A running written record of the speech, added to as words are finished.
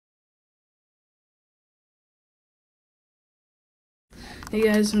Hey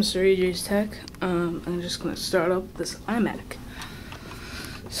guys, Mr. AJ's Tech. I'm just gonna start up this iMac.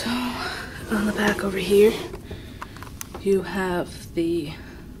 So, on the back over here, you have the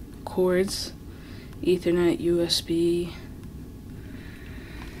cords, Ethernet, USB,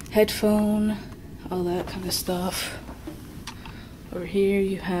 headphone, all that kind of stuff. Over here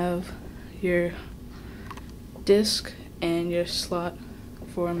you have your disc and your slot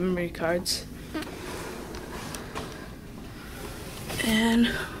for memory cards. And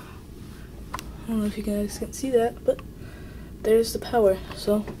I don't know if you guys can see that, but there's the power.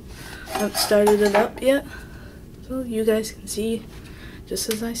 So I haven't started it up yet, so you guys can see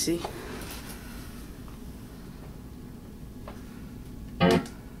just as I see.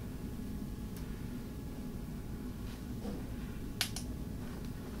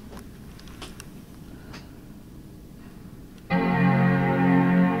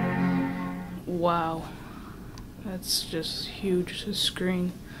 Wow. That's just huge, the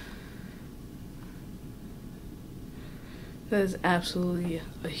screen. That is absolutely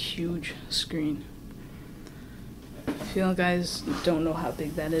a huge screen. If you guys don't know how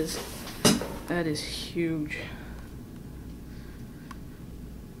big that is huge.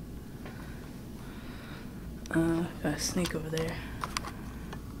 Got a snake over there.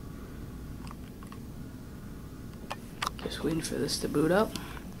 Just waiting for this to boot up.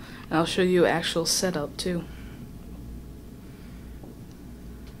 And I'll show you actual setup too.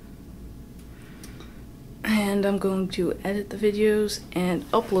 And I'm going to edit the videos and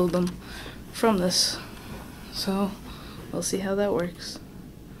upload them from this. So we'll see how that works.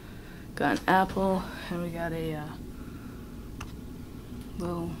 Got an Apple, and we got a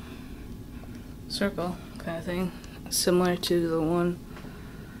little circle kind of thing, similar to the one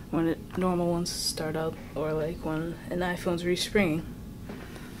when normal ones start up, or like when an iPhone's respringing.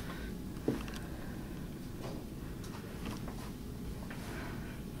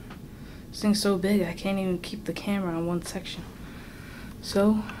 This thing's so big I can't even keep the camera on one section.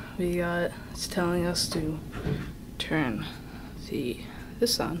 So it's telling us to turn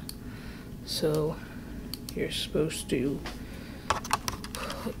this on. So you're supposed to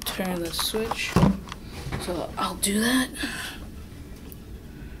turn the switch. So I'll do that.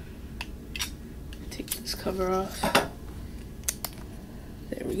 Take this cover off.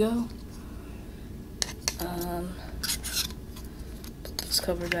 There we go. Put this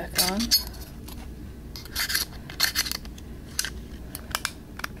cover back on.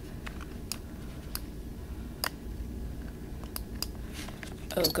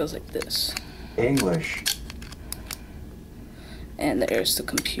 Oh, it goes like this. English. And there's the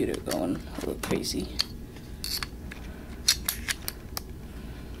computer going a little crazy.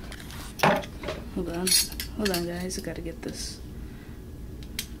 Hold on guys, I gotta get this.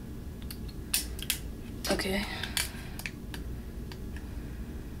 Okay.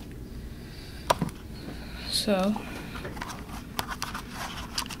 So,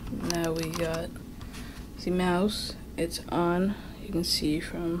 now we got the mouse, it's on. You can see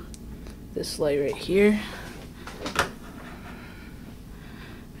from this light right here.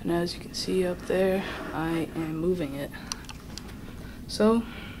 And as you can see up there, I am moving it. So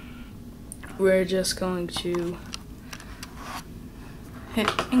we're just going to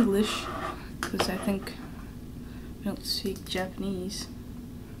hit English, because I think we don't speak Japanese.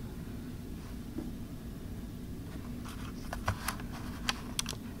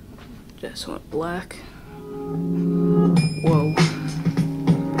 Just went black. Whoa.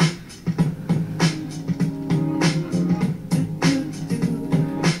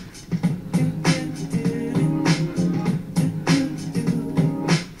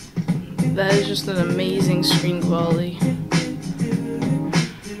 That is just an amazing screen quality.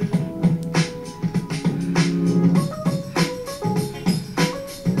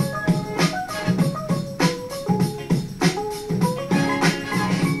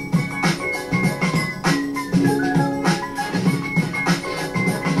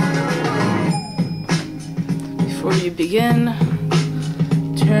 Before you begin,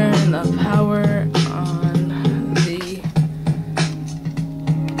 turn the power on the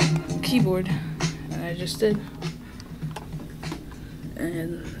keyboard, and I just did.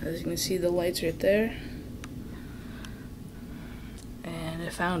 And as you can see, the lights right there, and I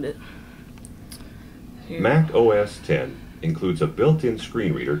found it. Here. Mac OS X includes a built-in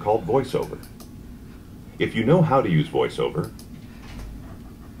screen reader called VoiceOver. If you know how to use VoiceOver,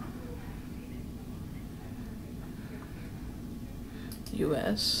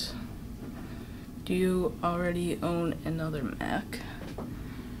 US. Do you already own another Mac?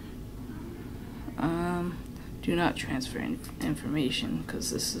 Do not transfer information,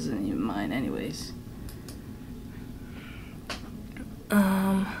 because this isn't even mine anyways.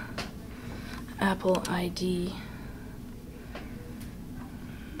 Apple ID.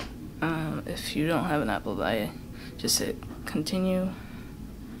 If you don't have an Apple ID, just hit continue.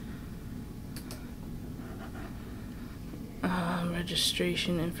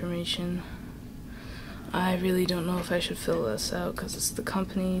 Registration information. I really don't know if I should fill this out because it's the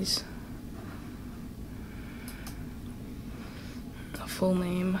company's full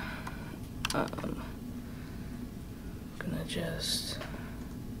name. Gonna just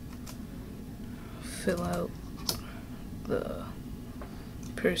fill out the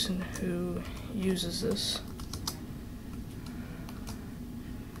person who uses this.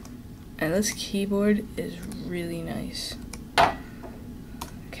 And this keyboard is really nice.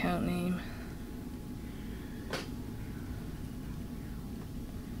 Account name.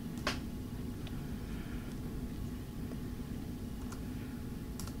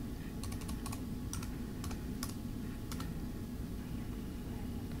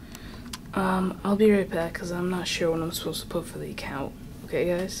 I'll be right back because I'm not sure what I'm supposed to put for the account. Okay,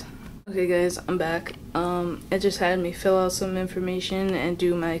 guys? Okay, guys, I'm back. It just had me fill out some information and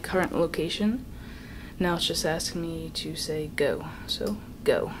do my current location. Now it's just asking me to say go. So,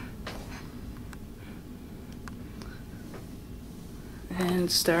 go.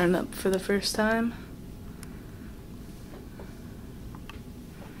 And starting up for the first time.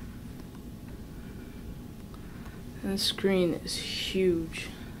 And the screen is huge.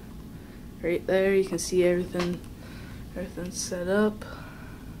 Right there, you can see everything's set up.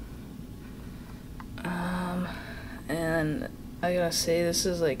 And I gotta say, this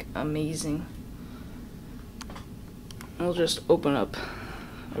is like amazing. We'll just open up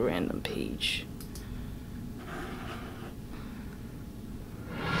a random page.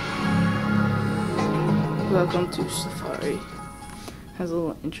 Welcome to Safari. Has a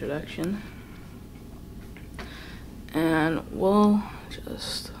little introduction. And we'll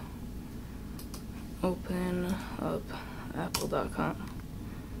just open up apple.com.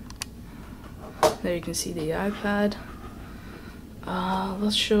 There you can see the iPad.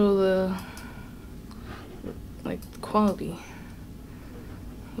 Let's show the quality.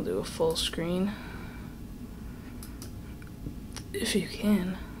 We'll do a full screen if you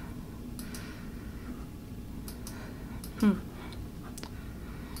can. And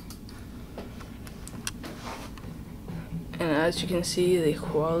as you can see, the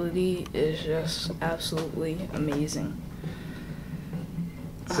quality is just absolutely amazing.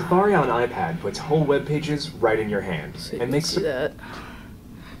 Safari on iPad puts whole web pages right in your hand So you and can makes see that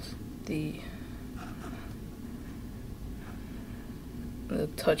the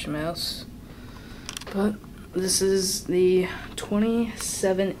touch mouse. But this is the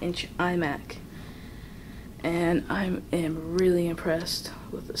 27-inch iMac, and I am really impressed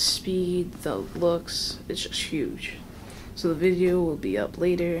with the speed, the looks. It's just huge. So the video will be up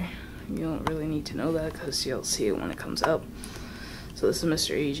later. You don't really need to know that because you'll see it when it comes out. So this is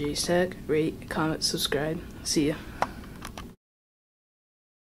Mr. AJ's Tech. Rate, comment, subscribe. See ya.